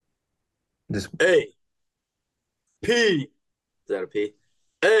Just A P. Is that a P?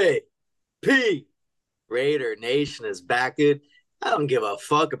 A P. Raider Nation is back, dude. I don't give a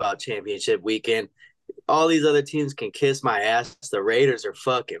fuck about championship weekend. All these other teams can kiss my ass. The Raiders are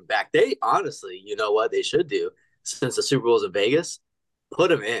fucking back. They honestly, you know what they should do since the Super Bowl's in Vegas? Put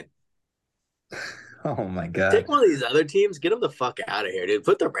them in. oh my Take God. one of these other teams, get them the fuck out of here, dude.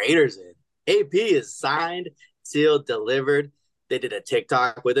 Put the Raiders in. AP is signed, sealed, delivered. They did a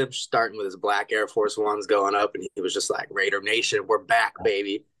TikTok with him, starting with his black Air Force Ones going up, and he was just like, "Raider Nation, we're back,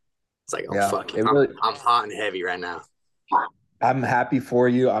 baby." It's like, oh Yeah, fuck yeah, it I'm really I'm hot and heavy right now. I'm happy for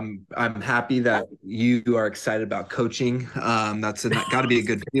you. I'm happy that you are excited about coaching. That's got to be a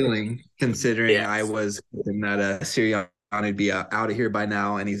good feeling considering I Yes. was hoping that Sirianni would be out of here by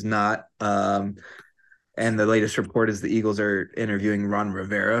now, and he's not. And the latest report is the Eagles are interviewing Ron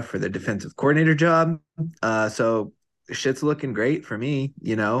Rivera for the defensive coordinator job. So shit's looking great for me.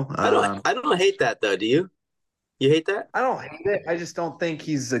 I don't hate that though. Do you? You hate that? I don't hate it. I just don't think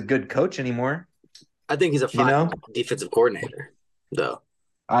he's a good coach anymore. I think he's a You fine know, defensive coordinator, though.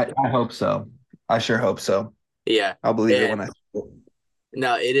 I hope so. I sure hope so. Yeah. I'll believe it And when I.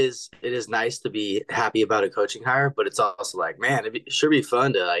 no, it is nice to be happy about a coaching hire, but it's also like, man, it should be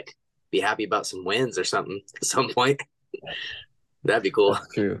fun to like be happy about some wins or something at some point. That'd be cool.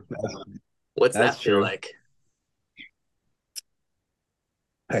 That's true. What's That's that feel true. like?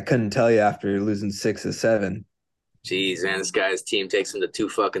 I couldn't tell you after losing 6 of 7. Jeez, man, this guy's team takes him to two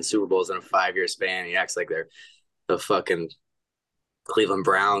fucking Super Bowls in a 5-year span. He acts like they're the fucking Cleveland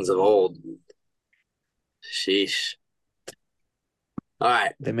Browns of old. Sheesh. All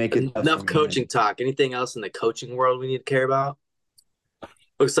right. They make it tough for Enough me, man. coaching talk. Anything else in the coaching world we need to care about?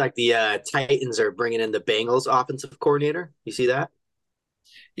 Looks like the Titans are bringing in the Bengals offensive coordinator. You see that?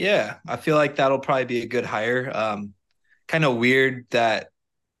 Yeah, I feel like that'll probably be a good hire. Kind of weird that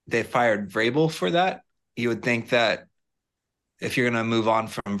they fired Vrabel for that. You would think that if you're gonna move on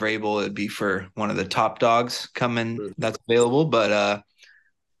from Vrabel, it'd be for one of the top dogs coming Mm. that's available. But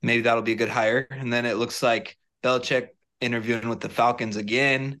maybe that'll be a good hire. And then it looks like Belichick interviewing with the Falcons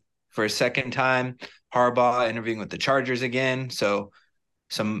again for a second time. Harbaugh interviewing with the Chargers again. So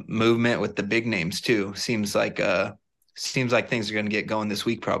some movement with the big names too. Seems like things are going to get going this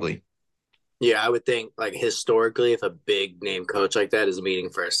week probably. Yeah, I would think like historically, if a big name coach like that is meeting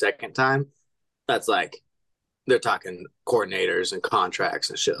for a second time, that's like they're talking coordinators and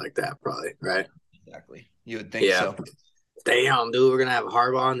contracts and shit like that, probably, right? Exactly. You would think Yeah. so. Damn, dude, we're gonna have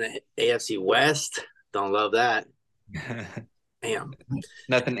Harbaugh in the AFC West. Don't love that. Damn.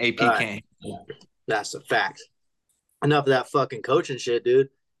 Nothing All AP right, can. that's a fact. Enough of that fucking coaching shit, dude.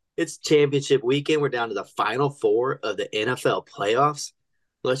 It's championship weekend. We're down to the final four of the NFL playoffs.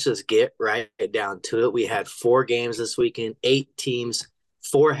 Let's just get right down to it. We had 4 games this weekend, 8 teams,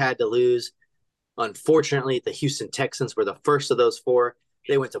 4 had to lose. Unfortunately, the Houston Texans were the first of those 4.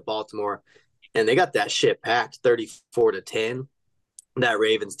 They went to Baltimore and they got that shit packed 34-10. That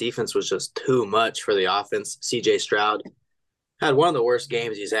Ravens defense was just too much for the offense. CJ Stroud had one of the worst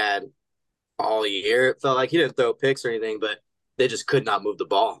games he's had all year. It felt like he didn't throw picks or anything, but they just could not move the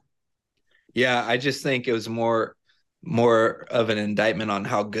ball. Yeah, I just think it was more of an indictment on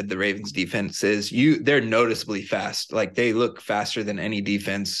how good the Ravens defense is. They're noticeably fast. Like they look faster than any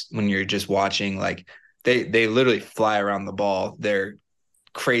defense when you're just watching. Like they literally fly around the ball. They're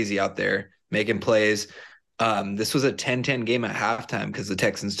crazy out there making plays. This was a 10-10 game at halftime because the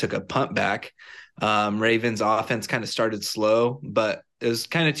Texans took a punt back. Ravens offense kind of started slow, but it was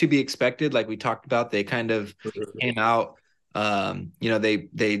kind of to be expected. Like we talked about, they kind of came out.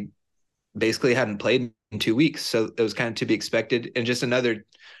 They basically hadn't played in 2 weeks, so it was kind of to be expected. And just another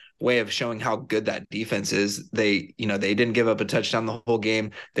way of showing how good that defense is. They didn't give up a touchdown the whole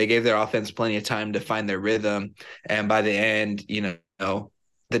game. They gave their offense plenty of time to find their rhythm, and by the end,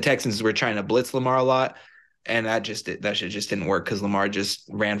 the Texans were trying to blitz Lamar a lot, and that shit just didn't work because Lamar just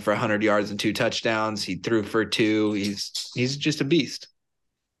ran for 100 yards and 2 touchdowns. He threw for 2. He's just a beast.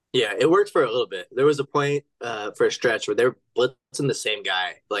 Yeah, it worked for a little bit. There was a point for a stretch where they were blitzing the same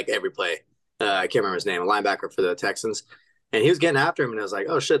guy like every play. I can't remember his name, a linebacker for the Texans. And he was getting after him, and I was like,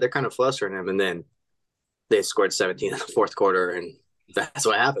 oh shit, they're kind of flustering him. And then they scored 17 in the fourth quarter, and that's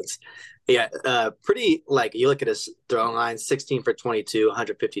what happens. Yeah, pretty like you look at his throwing line 16 for 22,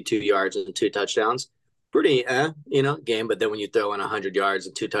 152 yards, and 2 touchdowns. Pretty, game. But then when you throw in 100 yards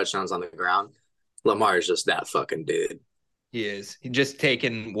and 2 touchdowns on the ground, Lamar is just that fucking dude. He is. He just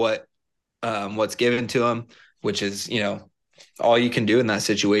taking what's given to him, which is all you can do in that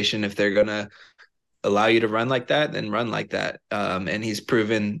situation. If they're gonna allow you to run like that, then run like that. And he's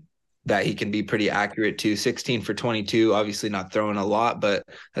proven that he can be pretty accurate too. 16 for 22, obviously not throwing a lot, but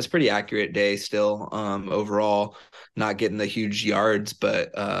that's pretty accurate day still. Overall, not getting the huge yards,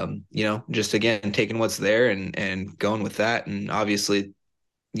 but just again taking what's there and going with that. And obviously,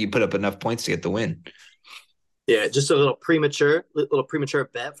 you put up enough points to get the win. Yeah, just a little premature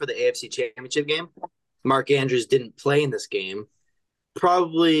bet for the AFC Championship game. Mark Andrews didn't play in this game.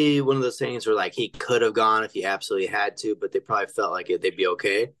 Probably one of those things where like he could have gone if he absolutely had to, but they probably felt like they'd be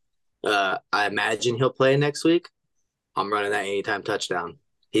okay. I imagine he'll play next week. I'm running that anytime touchdown.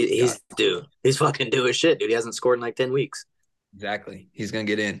 He's due. He's fucking due as shit, dude. He hasn't scored in like 10 weeks. Exactly. He's going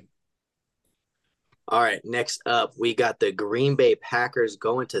to get in. All right, next up, we got the Green Bay Packers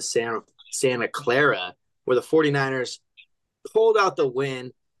going to Santa Clara, where the 49ers pulled out the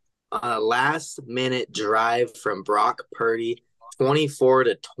win on a last-minute drive from Brock Purdy,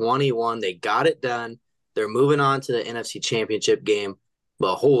 24-21. They got it done. They're moving on to the NFC Championship game.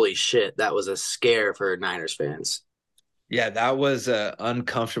 But holy shit, that was a scare for Niners fans. Yeah, that was an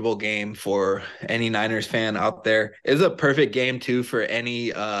uncomfortable game for any Niners fan out there. It was a perfect game, too, for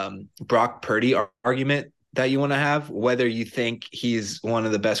any Brock Purdy argument that you want to have, whether you think he's one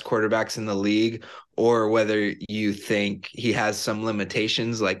of the best quarterbacks in the league or whether you think he has some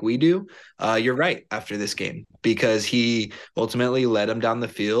limitations like we do. You're right after this game because he ultimately led him down the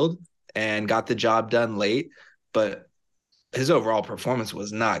field and got the job done late. But his overall performance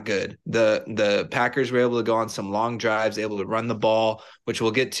was not good. The Packers were able to go on some long drives, able to run the ball, which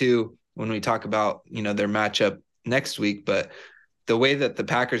we'll get to when we talk about, their matchup next week. But the way that the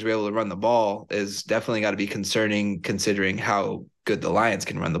Packers were able to run the ball is definitely got to be concerning considering how good the Lions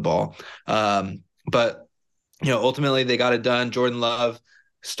can run the ball. But ultimately they got it done. Jordan Love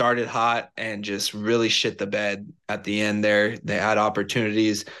started hot and just really shit the bed at the end there. They had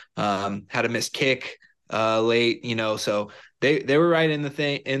opportunities, had a missed kick late, so they were right in the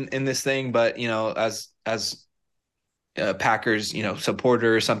thing in this thing, but as Packers,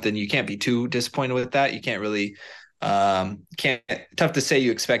 supporter or something, you can't be too disappointed with that. You can't really tough to say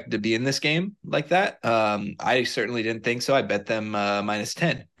you expected to be in this game like that. I certainly didn't think so. I bet them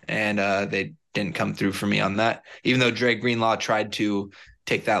 -10 and they didn't come through for me on that, even though Dre Greenlaw tried to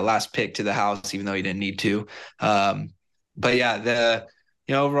take that last pick to the house, even though he didn't need to. But yeah, the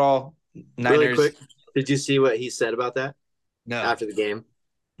overall Niners. Really quick, did you see what he said about that? No. After the game?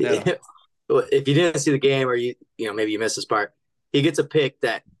 No. If you didn't see the game or maybe you missed this part, he gets a pick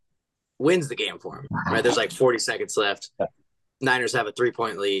that wins the game for him. Right? There's like 40 seconds left. Niners have a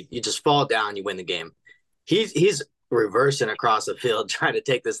 3-point lead. You just fall down, you win the game. He's reversing across the field trying to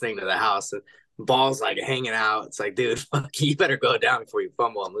take this thing to the house. And ball's like hanging out. It's like, dude, fuck, you better go down before you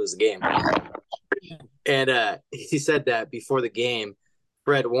fumble and lose the game. And he said that before the game,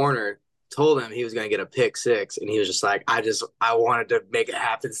 Fred Warner told him he was going to get a pick six, and he was just like, I wanted to make it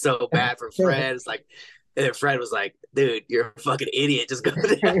happen so bad for Fred. It's like, and then Fred was like, dude, you're a fucking idiot. Just go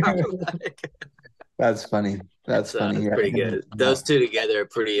down. That's funny. That's funny. It's pretty good. Those two together are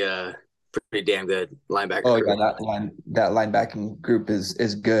pretty damn good linebacker. Oh yeah, that linebacking group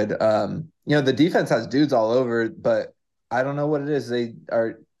is good. The defense has dudes all over, but I don't know what it is. They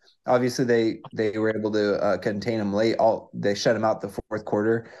are obviously they were able to contain them late. They shut him out the fourth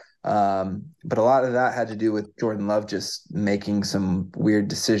quarter. But a lot of that had to do with Jordan Love just making some weird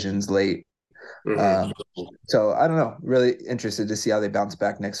decisions late. Mm-hmm. So I don't know, really interested to see how they bounce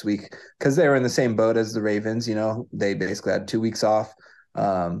back next week because they were in the same boat as the Ravens. They basically had 2 weeks off.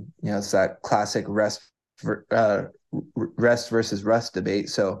 It's that classic rest versus rust debate.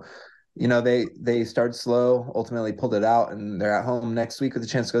 So, they started slow, ultimately pulled it out, and they're at home next week with a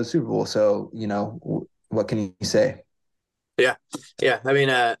chance to go to the Super Bowl. So, what can you say? Yeah. I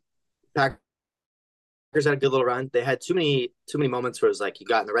mean, Packers had a good little run. They had too many moments where it was like you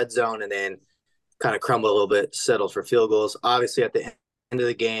got in the red zone and then kind of crumbled a little bit, settled for field goals. Obviously, at the end of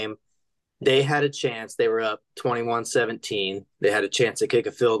the game, they had a chance. They were up 21-17. They had a chance to kick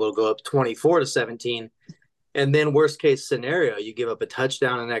a field goal, go up 24-17. And then worst case scenario, you give up a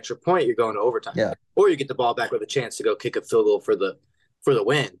touchdown and an extra point, you're going to overtime. Yeah. Or you get the ball back with a chance to go kick a field goal for the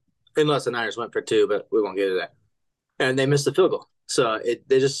win. Unless the Niners went for 2, but we won't get to that. And they missed the field goal. So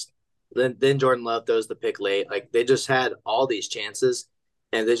then Jordan Love throws the pick late. Like they just had all these chances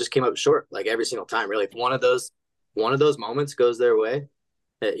and they just came up short like every single time. Really, if one of those moments goes their way,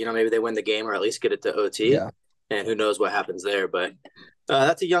 maybe they win the game or at least get it to OT. Yeah. And who knows what happens there. But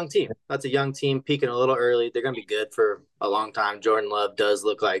that's a young team. That's a young team peaking a little early. They're going to be good for a long time. Jordan Love does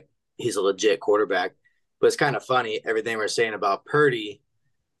look like he's a legit quarterback. But it's kind of funny, everything we're saying about Purdy.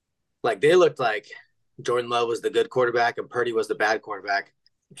 Like they looked like Jordan Love was the good quarterback and Purdy was the bad quarterback.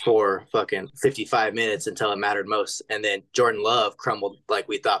 for fucking 55 minutes until it mattered most. And then Jordan Love crumbled like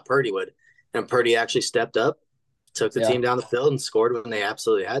we thought Purdy would. And Purdy actually stepped up, took the Yeah. team down the field, and scored when they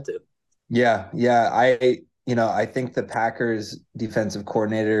absolutely had to. Yeah. Yeah. I think the Packers defensive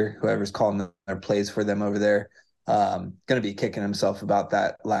coordinator, whoever's calling their plays for them over there, going to be kicking himself about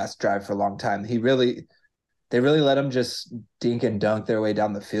that last drive for a long time. They really let them just dink and dunk their way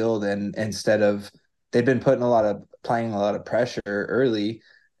down the field. And instead of, they've been playing a lot of pressure early.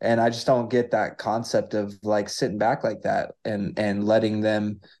 And I just don't get that concept of like sitting back like that and letting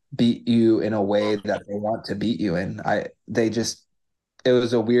them beat you in a way that they want to beat you in. It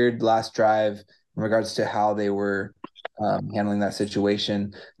was a weird last drive in regards to how they were handling that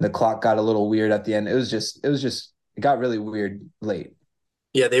situation. The clock got a little weird at the end. It got really weird late.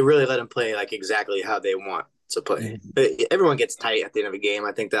 Yeah, they really let him play like exactly how they want to play. Mhm. Everyone gets tight at the end of a game.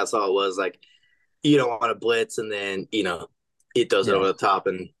 I think that's all it was. Like, you don't want to blitz and then, it throws it Yeah, over the top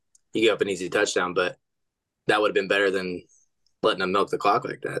and you get up an easy touchdown. But that would have been better than letting them milk the clock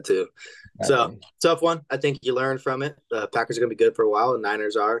like that, too. So, exactly. tough one. I think you learn from it. Packers are going to be good for a while, and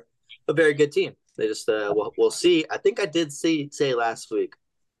Niners are a very good team. They just, we'll see. I think I did say last week,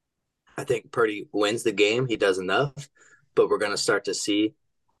 I think Purdy wins the game. He does enough, but we're going to start to see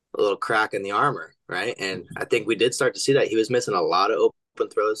a little crack in the armor, right? And I think we did start to see that. He was missing a lot of open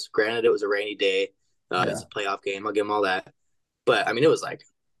throws. Granted, it was a rainy day. It's Yeah. a playoff game. I'll give him all that. But I mean, it was like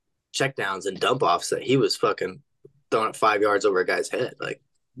checkdowns and dump offs that he was fucking throwing it 5 yards over a guy's head. Like,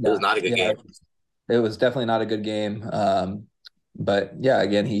 it was Yeah. not a good Yeah. game. It was definitely not a good game. But yeah,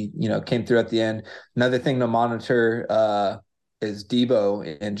 again, he, came through at the end. Another thing to monitor is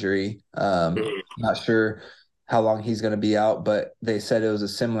Debo injury. Mhm. Not sure how long he's going to be out, but they said it was a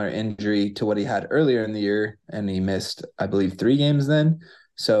similar injury to what he had earlier in the year, and he missed, I believe, 3 games then.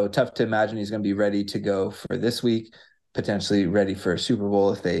 So tough to imagine he's going to be ready to go for this week, potentially ready for a Super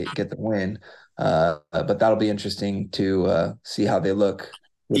Bowl if they get the win. But that'll be interesting to see how they look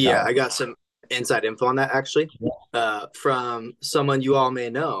Yeah, without. I got some inside info on that actually from someone you all may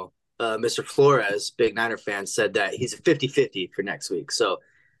know. Mr. Flores, big Niner fan, said that he's a 50-50 for next week. So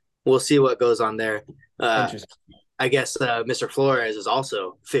we'll see what goes on there. Uh, Interesting. I guess Mr. Flores is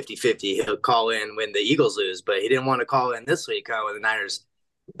also 50-50. He'll call in when the Eagles lose, but he didn't want to call in this week when the Niners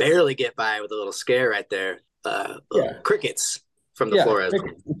barely get by with a little scare right there. Yeah. Crickets from the Yeah, Flores.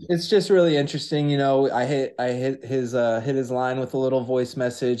 it's just really interesting. I hit his line with a little voice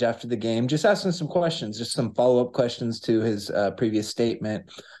message after the game, just asking some questions, just some follow-up questions to his previous statement.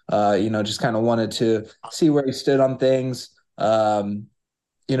 Just kind of wanted to see where he stood on things. No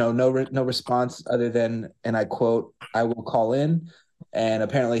response other than, and I quote, "I will call in," and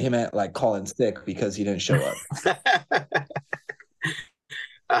apparently he meant like call in sick because he didn't show up.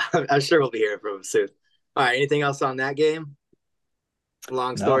 I'm sure we'll be hearing from him soon. All right, anything else on that game?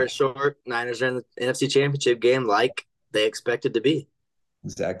 Long story No, short, Niners are in the NFC Championship game like they expected to be.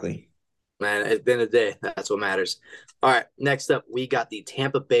 exactly. Man, at the end of the day, that's what matters. All right, next up, we got the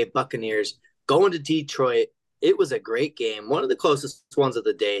Tampa Bay Buccaneers going to Detroit. It was a great game, one of the closest ones of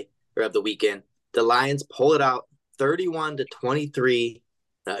the day or of the weekend. The Lions pull it out 31-23.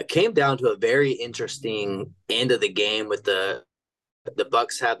 Came down to a very interesting end of the game with the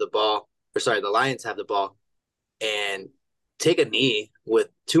Bucs have the ball, or sorry, the Lions have the ball and take a knee with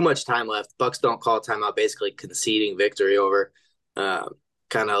too much time left. Bucs don't call timeout, basically conceding victory over.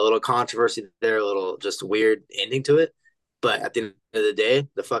 Kind of a little controversy there, a little just weird ending to it. But at the end of the day,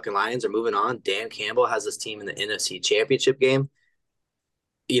 the fucking Lions are moving on. Dan Campbell has this team in the NFC Championship game.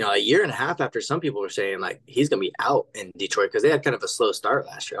 A year and a half after some people were saying like he's gonna be out in Detroit because they had kind of a slow start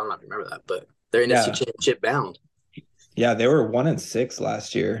last year. I don't know if you remember that, but they're NFC Yeah, Championship bound. yeah, they were 1-6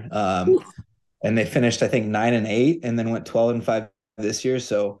 last year. Whew. And they finished I think 9-8 and then went 12-5 this year.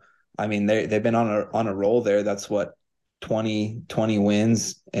 So I mean they've been on a roll there. That's what 20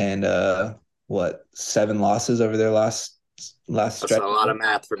 wins and what 7 losses over their last That's a stretch. lot of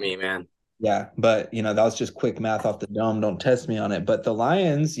math for me, man. Yeah, but that was just quick math off the dome. Don't test me on it. But the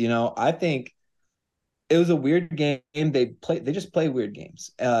Lions, I think it was a weird game. They just play weird games.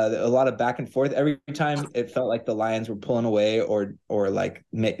 A lot of back and forth. Every time it felt like the Lions were pulling away or like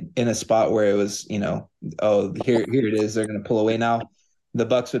in a spot where it was, oh, here it is. They're going to pull away now. The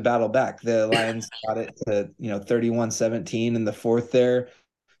Bucs would battle back. The Lions got it to, 31-17 in the fourth there.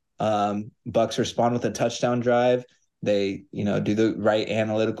 Bucs respond with a touchdown drive. They, do the right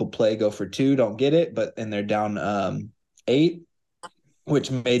analytical play, go for 2, don't get it, but then they're down 8,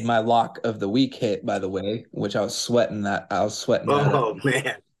 which made my lock of the week hit, by the way, which I was sweating that. I was sweating that Oh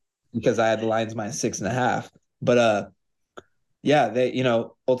man. because I had the Lions -6.5. But Yeah, they,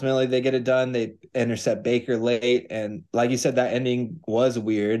 ultimately they get it done. They intercept Baker late, and like you said, that ending was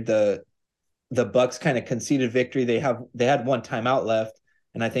weird. The Bucs kind of conceded victory. They had one timeout left,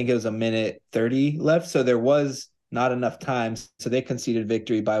 and I think it was a minute 30 left, so there was not enough time. So they conceded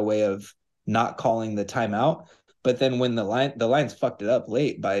victory by way of not calling the timeout. But then when the Lions fucked it up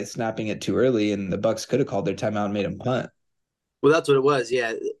late by snapping it too early, and the Bucs could have called their timeout and made them punt. Well, that's what it was.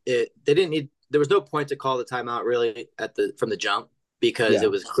 Yeah, they didn't need. There was no point to call the timeout really from the jump because Yeah,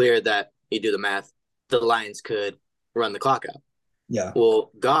 it was clear that you do the math, the Lions could run the clock out. yeah,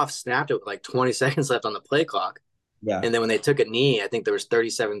 Well, Goff snapped it with like 20 seconds left on the play clock, yeah, and then when they took a knee, I think there was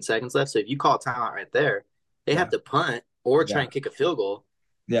 37 seconds left. So if you call a timeout right there, they have yeah, to punt or try yeah, and kick a field goal.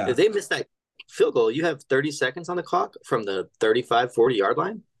 If yeah. they miss that field goal, you have 30 seconds on the clock from the 35, 40-yard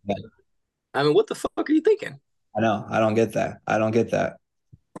line. Yeah. I mean, what the fuck are you thinking? I know. I don't get that. I don't get that.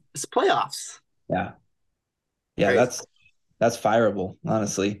 It's playoffs. Yeah. Yeah, Crazy. that's fireable,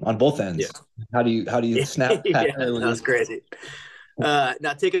 honestly, on both Yeah. ends. How do you snap that Yeah, that was early? crazy.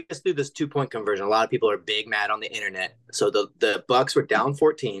 Now take us through this 2-point conversion. A lot of people are big mad on the internet. So the Bucs were down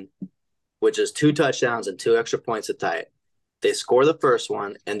 14, which is 2 touchdowns and 2 extra points to tie it. They score the first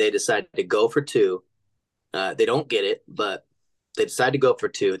one and they decide to go for 2. They don't get it, but they decide to go for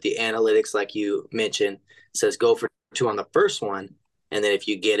 2. The analytics, like you mentioned, says go for 2 on the first one, and then if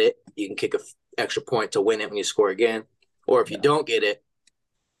you get it, you can kick a extra point to win it when you score again. Or if you Yeah. don't get it,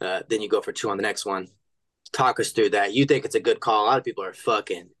 then you go for 2 on the next one. Talk us through that. You think it's a good call? A lot of people are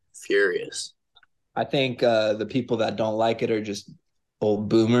fucking furious. I think the people that don't like it are just old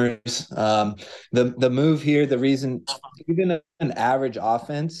boomers. The move here, the reason even an average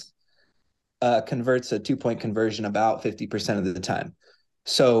offense converts a 2-point conversion about 50% of the time.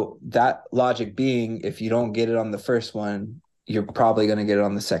 So that logic being, if you don't get it on the first one, you're probably going to get it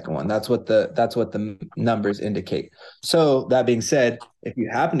on the second one. That's what the numbers indicate. So that being said, if you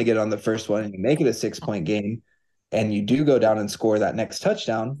happen to get it on the first one and you make it a 6-point game, and you do go down and score that next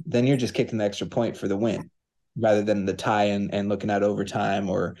touchdown, then you're just kicking the extra point for the win, rather than the tie and looking at overtime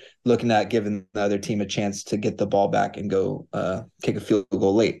or looking at giving the other team a chance to get the ball back and go kick a field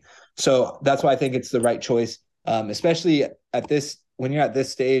goal late. So that's why I think it's the right choice, especially at this when you're at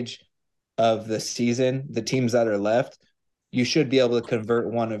this stage of the season. The teams that are left, you should be able to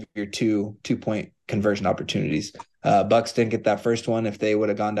convert one of your two-point conversion opportunities. Bucs didn't get that first one. If they would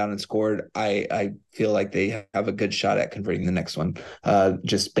have gone down and scored, I feel like they have a good shot at converting the next one,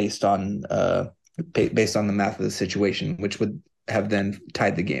 just based on the math of the situation, which would have then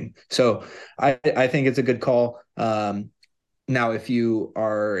tied the game. So I think it's a good call. Now, if you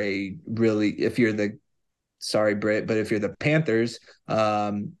are if you're the sorry, Britt, but if you're the Panthers,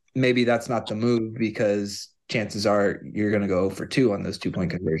 maybe that's not the move because chances are you're going to go for 2 on those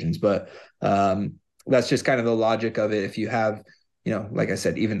 2-point conversions. But that's just kind of the logic of it. If you have, like I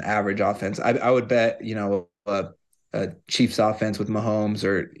said, even average offense, I would bet, a Chiefs offense with Mahomes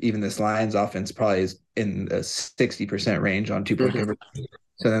or even this Lions offense probably is in the 60% range on 2-point Mm-hmm. conversion.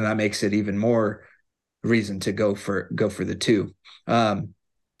 So then that makes it even more reason to go for the 2.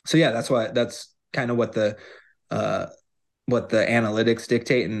 So yeah, that's kind of uh, what the analytics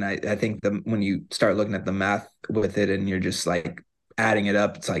dictate. And I think when you start looking at the math with it and you're just like adding it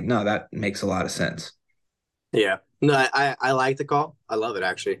up, it's like, no, that makes a lot of sense. Yeah. No, I like the call. I love it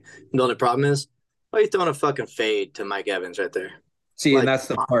actually. The only problem is, why are you throwing a fucking fade to Mike Evans right there? See, and Like, that's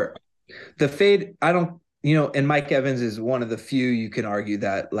the part. The fade, I don't, and Mike Evans is one of the few you can argue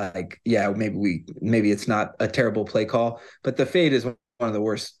that, like, yeah, maybe it's not a terrible play call, but the fade is one of the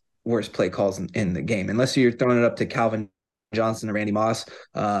worst play calls in the game, unless you're throwing it up to Calvin Johnson or Randy Moss,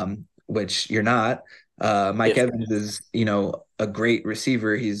 which you're not. Mike if Evans is, a great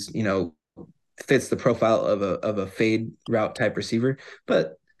receiver. He's, fits the profile of a fade route type receiver,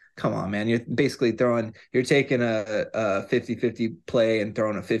 but come on, man. You're taking a 50-50 play and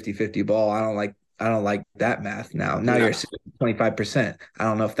throwing a 50-50 ball. I don't like that math now. Now no. you're 25%. I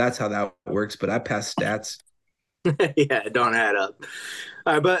don't know if that's how that works, but I pass stats. Yeah, it don't add up.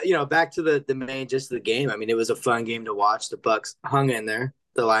 All right, but back to the main gist of the game. I mean, it was a fun game to watch. The Bucs hung in there.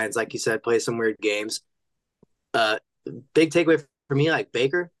 The Lions, like you said, play some weird games. Uh, Big takeaway for me, like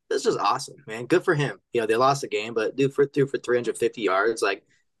Baker, this is awesome, man. Good for him. They lost the game, but dude threw for 350 yards. Like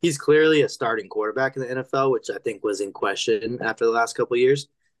he's clearly a starting quarterback in the NFL, which I think was in question after the last couple of years.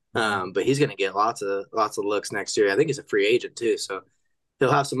 But he's going to get lots of looks next year. I think he's a free agent too, so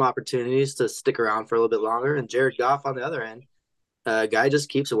he'll have some opportunities to stick around for a little bit longer. And Jared Goff on the other end, guy just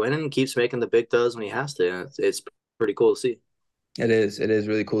keeps winning and keeps making the big throws when he has to. It's pretty cool to see. It is. It is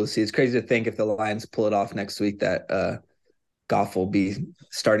really cool to see. It's crazy to think if the Lions pull it off next week that Goff will be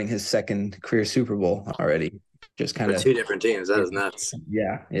starting his second career Super Bowl already. just kind For of. two different teams. That is nuts.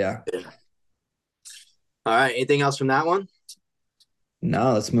 Yeah, yeah. Yeah. All right. Anything else from that one?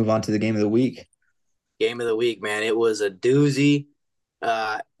 No, let's move on to the game of the week. Game of the week, man. It was a doozy.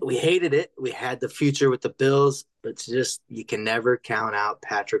 We hated it. We had the future with the Bills, but it's just you can never count out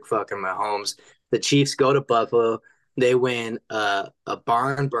Patrick fucking Mahomes. The Chiefs go to Buffalo. They win a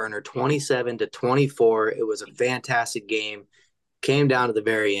barn burner, 27-24. It was a fantastic game. Came down to the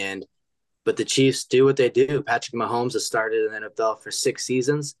very end, but the Chiefs do what they do. Patrick Mahomes has started in the NFL for 6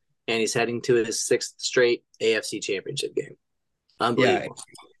 seasons, and he's heading to his sixth straight AFC Championship game. Yeah, Unbelievable.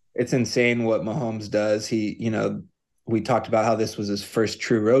 it's insane what Mahomes does. We talked about how this was his first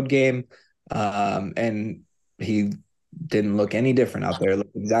true road game, and he didn't look any different out there. It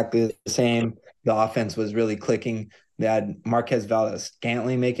looked exactly the same. The offense was really clicking. They had Marquez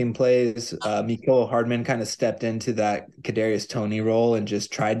Valdes-Scantling making plays. Mecole Hardman kind of stepped into that Kadarius Toney role and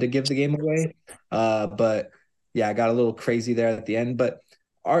just tried to give the game away. But yeah, I got a little crazy there at the end. But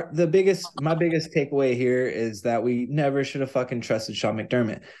my biggest takeaway here is that we never should have fucking trusted Sean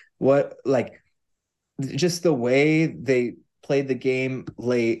McDermott. Just the way they played the game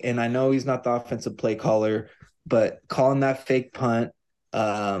late, and I know he's not the offensive play caller, but calling that fake punt,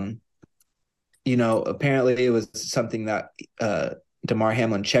 apparently it was something that Damar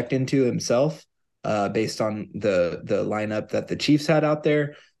Hamlin checked into himself, based on the lineup that the Chiefs had out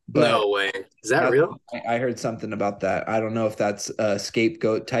there. But No way. Is that real? I heard something about that. I don't know if that's a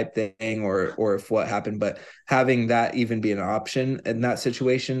scapegoat type thing or if what happened, but having that even be an option in that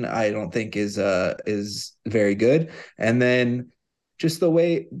situation, I don't think is very good. And then just the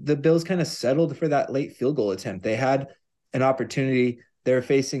way the Bills kind of settled for that late field goal attempt. They had an opportunity. They were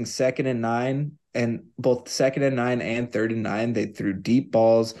facing 2nd and 9, and both 2nd and 9 and 3rd and 9, they threw deep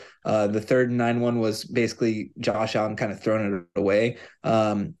balls. The 3rd and 9 one was basically Josh Allen kind of throwing it away.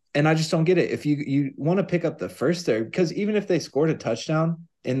 And I just don't get it. If you want to pick up the first there, because even if they scored a touchdown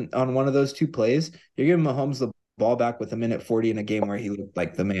on one of those two plays, you're giving Mahomes the ball back with 1:40 in a game where he looked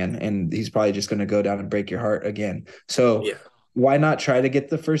like the man, and he's probably just going to go down and break your heart again. So Yeah. why not try to get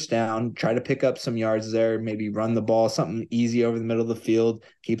the first down, try to pick up some yards there, maybe run the ball, something easy over the middle of the field,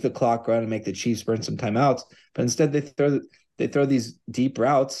 keep the clock running, make the Chiefs burn some timeouts. But instead they throw these deep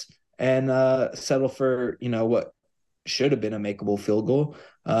routes and settle for, what should have been a makeable field goal.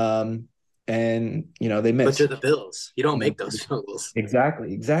 And they But missed. you're the Bills. You don't make those field goals.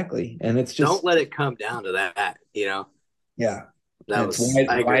 Exactly. And it's Don't just, let it come down to that. yeah. That And it's was, I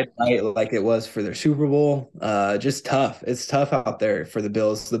agree. wide right like it was for their Super Bowl. Just tough. It's tough out there for the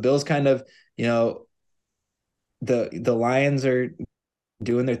Bills. The Bills kind of, the Lions are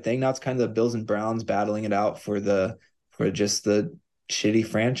doing their thing now. It's kind of the Bills and Browns battling it out for just the shitty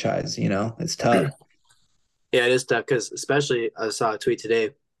franchise. It's tough. Yeah, it is tough because especially I saw a tweet today.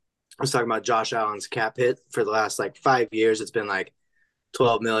 I was talking about Josh Allen's cap hit for the last like 5 years. It's been like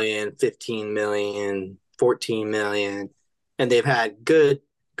 12 million, 15 million, 14 million. And they've had good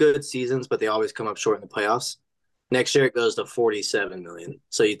seasons, but they always come up short in the playoffs. Next year it goes to 47 million.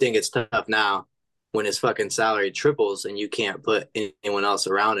 So you think it's tough now when his fucking salary triples and you can't put anyone else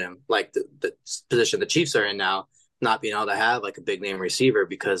around him, like the position the Chiefs are in now, not being able to have like a big name receiver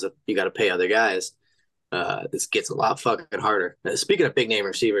because you got to pay other guys. This gets a lot fucking harder. Now, speaking of big name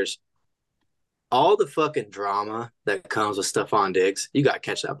receivers, all the fucking drama that comes with Stephon Diggs, you got to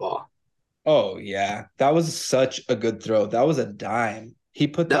catch that ball. Oh yeah, that was such a good throw. That was a dime. He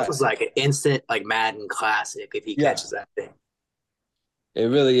put That that. was like an instant, like Madden classic if he Yeah, catches that thing. it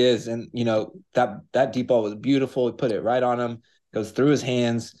really is. And that deep ball was beautiful. He put it right on him. Goes through his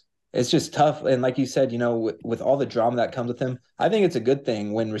hands. It's just tough. And like you said, with all the drama that comes with him, I think it's a good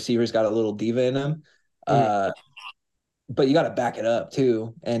thing when receivers got a little diva in them. Mm. But you got to back it up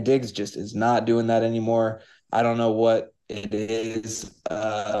too. And Diggs just is not doing that anymore. I don't know what it is.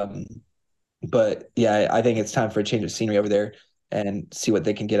 But yeah, I think it's time for a change of scenery over there and see what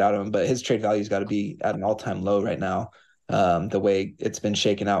they can get out of him. But his trade value's got to be at an all-time low right now, the way it's been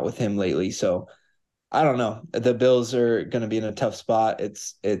shaken out with him lately. So I don't know. The Bills are going to be in a tough spot.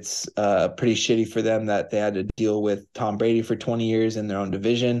 It's pretty shitty for them that they had to deal with Tom Brady for 20 years in their own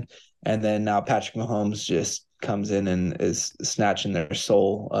division, and then now Patrick Mahomes just comes in and is snatching their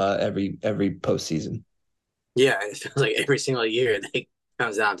soul every postseason. Yeah, it feels like every single year they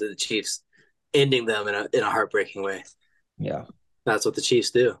comes down to the Chiefs ending them in a heartbreaking way. Yeah. That's what the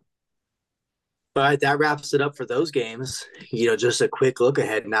Chiefs do. But that wraps it up for those games. Just a quick look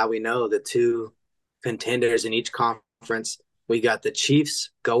ahead. Now we know the two contenders in each conference. We got the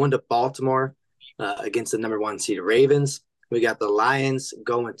Chiefs going to Baltimore against the number 1 seed Ravens. We got the Lions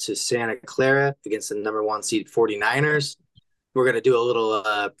going to Santa Clara against the number 1 seed 49ers. We're going to do a little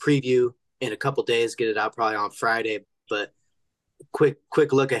preview in a couple days, get it out probably on Friday. But quick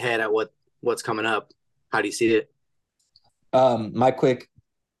look ahead at what's coming up. How do you see it? My quick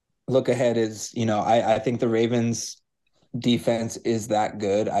look ahead is, I think the Ravens defense is that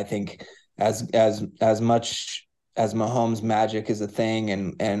good. I think as much as Mahomes magic is a thing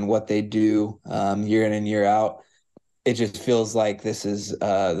and what they do year in and year out, it just feels like this is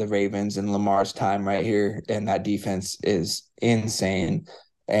the Ravens and Lamar's time right here, and that defense is insane.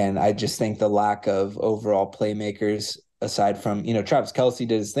 And I just think the lack of overall playmakers, aside from Travis Kelce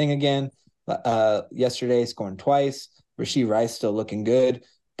did his thing again yesterday, scoring twice. Rashee Rice still looking good,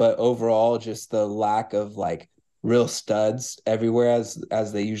 but overall, just the lack of like real studs everywhere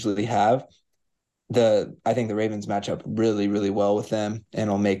as they usually have. I think the Ravens match up really, really well with them,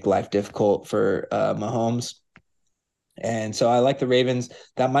 and will make life difficult for Mahomes. And so I like the Ravens.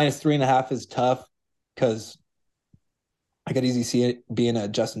 That -3.5 is tough because I could easily see it being a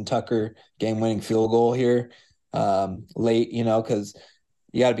Justin Tucker game-winning field goal here late, because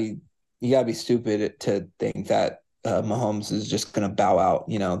you gotta be stupid to think that Mahomes is just gonna bow out.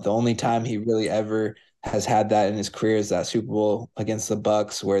 The only time he really ever has had that in his career is that Super Bowl against the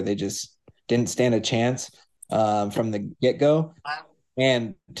Bucs, where they just didn't stand a chance from the get-go.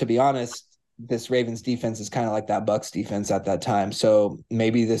 And to be honest, this Ravens defense is kind of like that Bucs defense at that time. So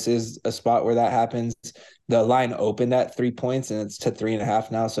maybe this is a spot where that happens. The line opened at 3 points and it's to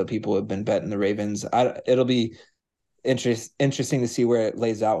 3.5 now. So people have been betting the Ravens. It'll be interesting to see where it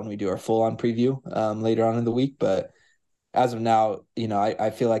lays out when we do our full on preview later on in the week. But as of now,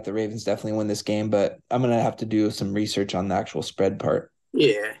 I feel like the Ravens definitely win this game, but I'm going to have to do some research on the actual spread part.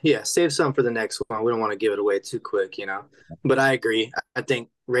 Yeah. Save some for the next one. We don't want to give it away too quick. But I agree. I think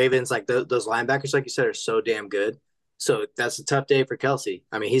Ravens, like those linebackers, like you said, are so damn good. So that's a tough day for Kelce.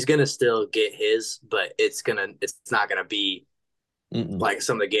 I mean, he's gonna still get his, but it's not gonna be Mm-mm. like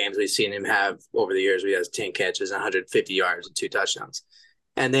some of the games we've seen him have over the years. Where he has 10 catches, 150 yards, and 2 touchdowns.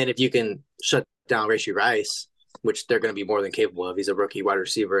 And then if you can shut down Rashee Rice, which they're going to be more than capable of, he's a rookie wide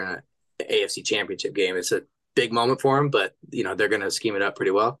receiver in an AFC Championship game. It's a big moment for him, but they're going to scheme it up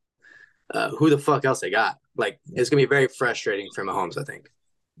pretty well. Who the fuck else they got? Like, it's going to be very frustrating for Mahomes, I think.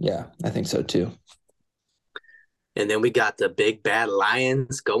 Yeah, I think so too. And then we got the big bad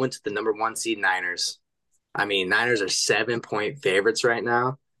Lions going to the number 1 seed Niners. I mean, Niners are 7-point favorites right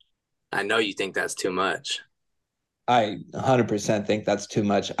now. I know you think that's too much. I 100% think that's too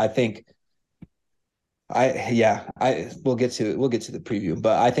much. I think we'll get to the preview,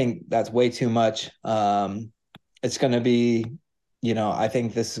 but I think that's way too much. It's going to be, I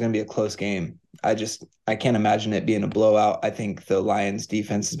think this is going to be a close game. I can't imagine it being a blowout. I think the Lions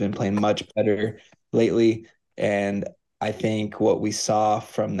defense has been playing much better lately. And I think what we saw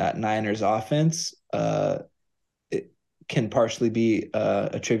from that Niners offense, it can partially be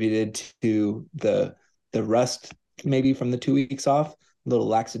attributed to the rust maybe from the 2 weeks off, a little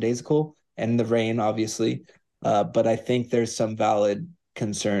lackadaisical, and the rain, obviously. But I think there's some valid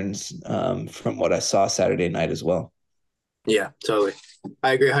concerns from what I saw Saturday night as well. Yeah, totally.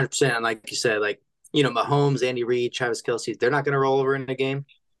 I agree 100%. And like you said, Mahomes, Andy Reid, Travis Kelce, they're not going to roll over in a game.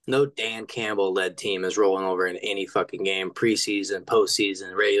 No Dan Campbell led team is rolling over in any fucking game, preseason,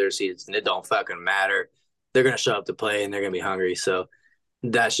 postseason, regular season. It don't fucking matter. They're going to show up to play and they're going to be hungry. So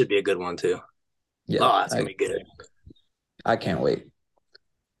that should be a good one, too. Yeah, Oh, that's going to be good. I can't wait.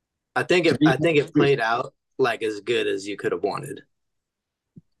 I think it played out like as good as you could have wanted.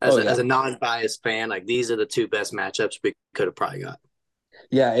 As a non-biased fan, like these are the two best matchups we could have probably got.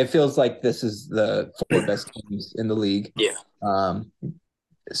 Yeah, it feels like this is the 4 best teams in the league. Yeah.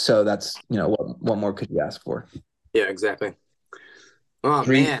 So that's what more could you ask for? Yeah, exactly. Oh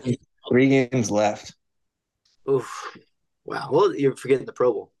Three man. three games left. Oof. Wow. Well, you're forgetting the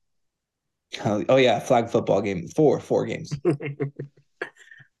Pro Bowl. Oh yeah, flag football game. Four games.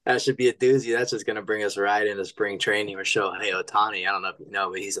 That should be a doozy. That's just gonna bring us right into spring training with Shohei Ohtani. I don't know if you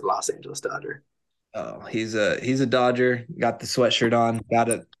know, but he's a Los Angeles Dodger. Oh, he's a Dodger. Got the sweatshirt on. Got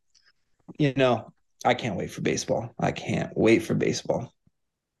it. I can't wait for baseball. I can't wait for baseball.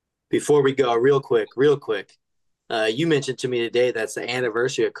 Before we go, real quick, you mentioned to me today that's the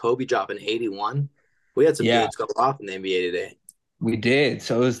anniversary of Kobe dropping 81. We had some Yeah, games go off in the NBA today. we did.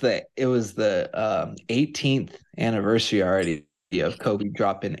 So it was the 18th anniversary already of Kobe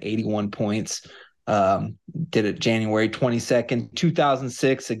dropping 81 points. Did it January 22nd,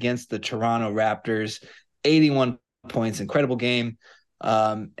 2006 against the Toronto Raptors. 81 points, incredible game.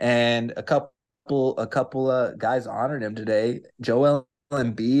 And a couple of guys honored him today. Joel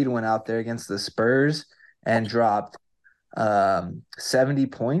Embiid went out there against the Spurs and dropped 70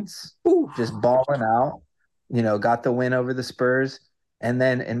 points, Ooh. just balling out. Got the win over the Spurs. And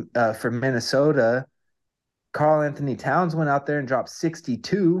then for Minnesota, Karl Anthony Towns went out there and dropped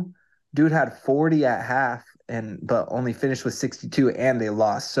 62. Dude had 40 at half but only finished with 62 and they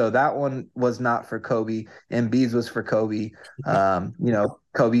lost. So that one was not for Kobe. Embiid's was for Kobe.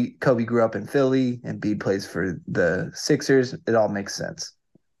 Kobe grew up in Philly. Embiid plays for the Sixers. It all makes sense.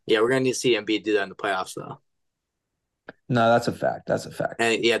 Yeah, we're gonna need to see Embiid do that in the playoffs though. No, that's a fact. That's a fact.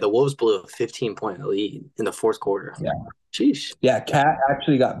 And yeah, the Wolves blew a 15-point lead in the fourth quarter. Yeah. Sheesh. Yeah, Cat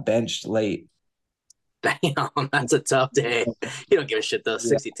actually got benched late. Damn, that's a tough day. You don't give a shit though.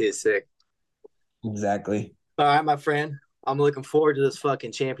 62 is sick. Exactly. All right, my friend. I'm looking forward to this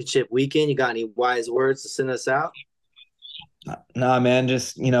fucking championship weekend. You got any wise words to send us out? Nah, man,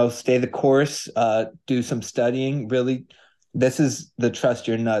 just stay the course, do some studying. Really, this is the trust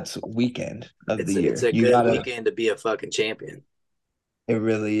your nuts weekend of the year. It's a good weekend to be a fucking champion. It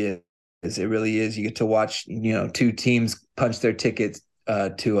really is. It really is. You get to watch, two teams punch their tickets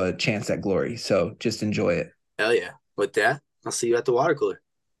to a chance at glory. So just enjoy it. Hell yeah. With that, I'll see you at the water cooler.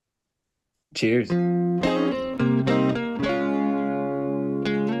 Cheers.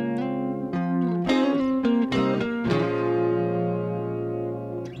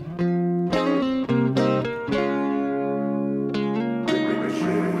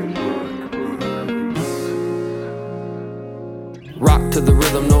 Rock to the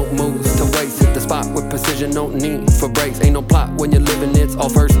rhythm, no moves to waste. Hit the spot with precision, no need for breaks. Ain't no plot when you're living, it's all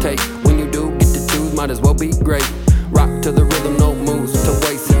first take. When you do get to choose, might as well be great. Rock to the rhythm, no moves to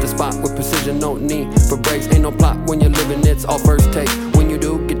waste. Hit the spot with precision, no need for breaks. Ain't no plot when you're living, it's all first take. When you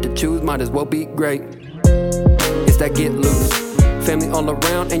do get to choose, might as well be great. It's that get loose. Family all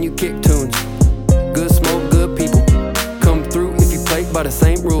around and you kick tunes. Good smoke, good people. Come through if you play by the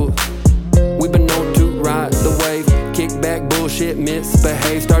same rules. We've been known to ride the wave. Kick back, bullshit,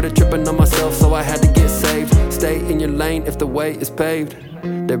 misbehave. Started tripping on myself, so I had to get saved. Stay in your lane if the way is paved.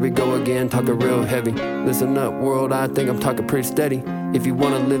 There we go again, talking real heavy. Listen up, world, I think I'm talking pretty steady. If you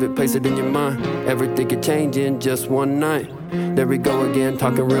wanna live it, place it in your mind. Everything could change in just one night. There we go again,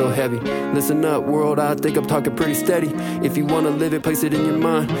 talking real heavy. Listen up, world, I think I'm talking pretty steady. If you wanna live it, place it in your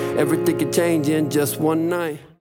mind. Everything could change in just one night.